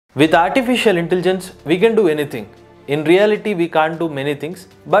With artificial intelligence, we can do anything. In reality, we can't do many things,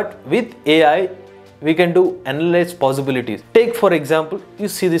 but with AI, we can do endless possibilities. Take for example, you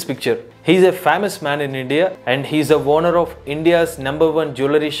see this picture. He is a famous man in India and he is the owner of India's #1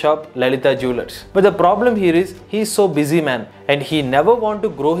 jewelry shop, Lalita Jewelers. But the problem here is, he is so busy man and he never want to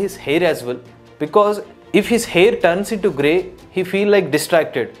grow his hair as well, because if his hair turns into grey, he feel like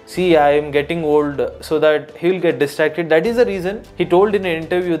distracted. See, I am getting old, so that he will get distracted. That is the reason he told in an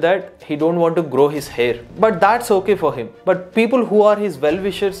interview that he don't want to grow his hair. But that's okay for him. But people who are his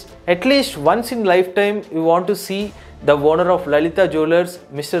well-wishers, at least once in lifetime, we want to see the owner of Lalita Jewelers,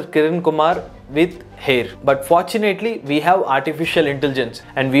 Mr. Kiran Kumar, with hair. But fortunately, we have artificial intelligence,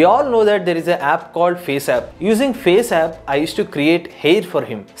 and we all know that there is an app called Face App. Using Face App, I used to create hair for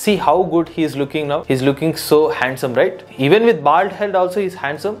him. See how good he is looking now. He's looking so handsome, right? Even with bald head also he's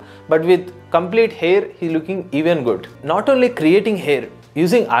handsome, but with complete hair he's looking even good. Not only creating hair,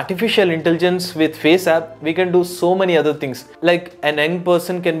 using artificial intelligence with Face App, we can do so many other things. Like an young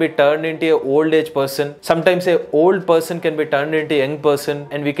person can be turned into an old age person. Sometimes an old person can be turned into a young person,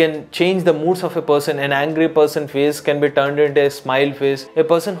 and we can change the moods of a person. An angry person face can be turned into a smile face. A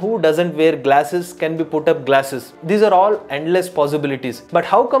person who doesn't wear glasses can be put up glasses. These are all endless possibilities. But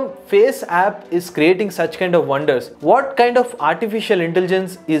how come Face App is creating such kind of wonders? What kind of artificial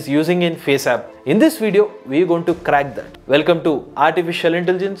intelligence is using in Face App? In this video, we are going to crack that. Welcome to Artificial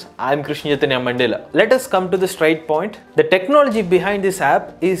Intelligence. I am Krishna Chaitanya Mandela. Let us come to the straight point. The technology behind this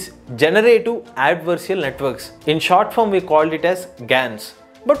app is Generative Adversarial Networks. In short form, we called it as GANs.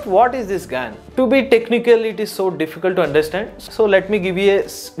 But what is this GAN? To be technical, it is so difficult to understand. So let me give you a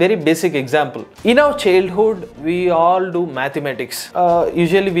very basic example. In our childhood, we all do mathematics.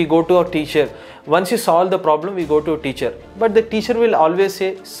 Usually we go to our teacher. Once you solve the problem, we go to a teacher. But the teacher will always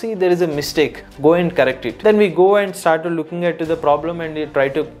say, see, there is a mistake. Go and correct it. Then we go and start looking at the problem and we try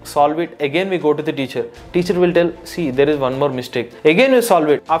to solve it. Again, we go to the teacher. Teacher will tell, see, there is one more mistake. Again, we solve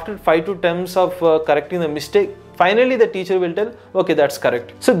it. After 5 to 10 attempts of correcting the mistake, finally the teacher will tell, okay, that's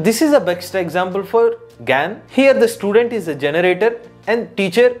correct. So this is a best example for GAN. Here the student is the generator and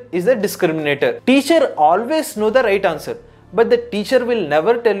teacher is the discriminator. Teacher always know the right answer, but the teacher will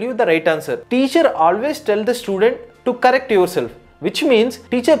never tell you the right answer. Teacher always tell the student to correct yourself, which means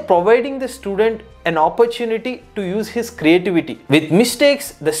teacher providing the student an opportunity to use his creativity. With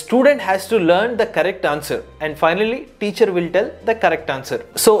mistakes, the student has to learn the correct answer, and finally teacher will tell the correct answer.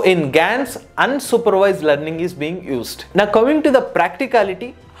 So in GANs, unsupervised learning is being used. Now coming to the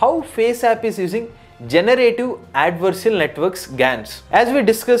practicality, how Face App is using Generative Adversarial Networks, GANs. As we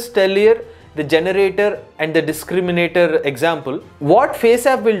discussed earlier, the generator and the discriminator example, what Face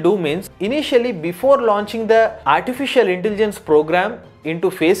App will do means, initially before launching the artificial intelligence program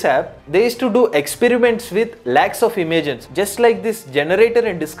into Face App, they used to do experiments with lakhs of images. Just like this generator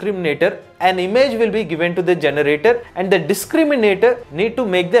and discriminator, an image will be given to the generator and the discriminator need to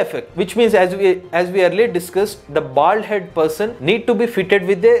make the effect, which means as we earlier discussed, the bald head person need to be fitted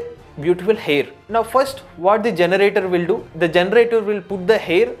with a beautiful hair. Now first, what the generator will do, the generator will put the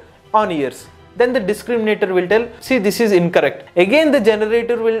hair on ears. Then the discriminator will tell, see, this is incorrect. Again the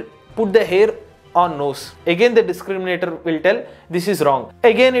generator will put the hair on nose. Again the discriminator will tell, this is wrong.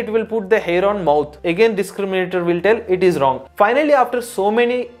 Again it will put the hair on mouth. Again discriminator will tell, it is wrong. Finally, after so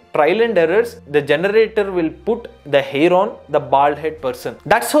many trial and errors, the generator will put the hair on the bald head person.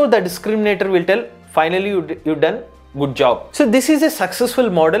 That's how the discriminator will tell, finally you done good job. So this is a successful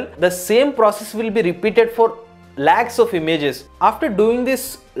model. The same process will be repeated for lakhs of images. After doing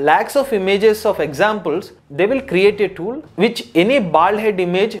this lakhs of images of examples, they will create a tool which any bald head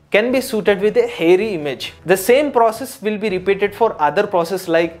image can be suited with a hairy image. The same process will be repeated for other process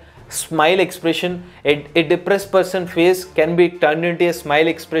like smile expression. A depressed person face can be turned into a smile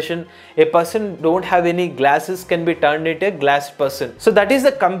expression. A person don't have any glasses can be turned into a glass person. So that is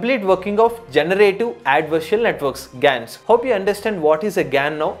the complete working of Generative Adversarial Networks, GANs. Hope you understand what is a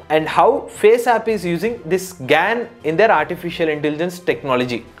GAN now and how Face App is using this GAN in their artificial intelligence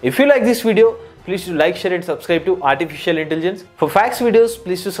technology. If you like this video, please do like, share and subscribe to Artificial Intelligence. For facts videos,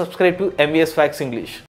 please do subscribe to MVS Facts English.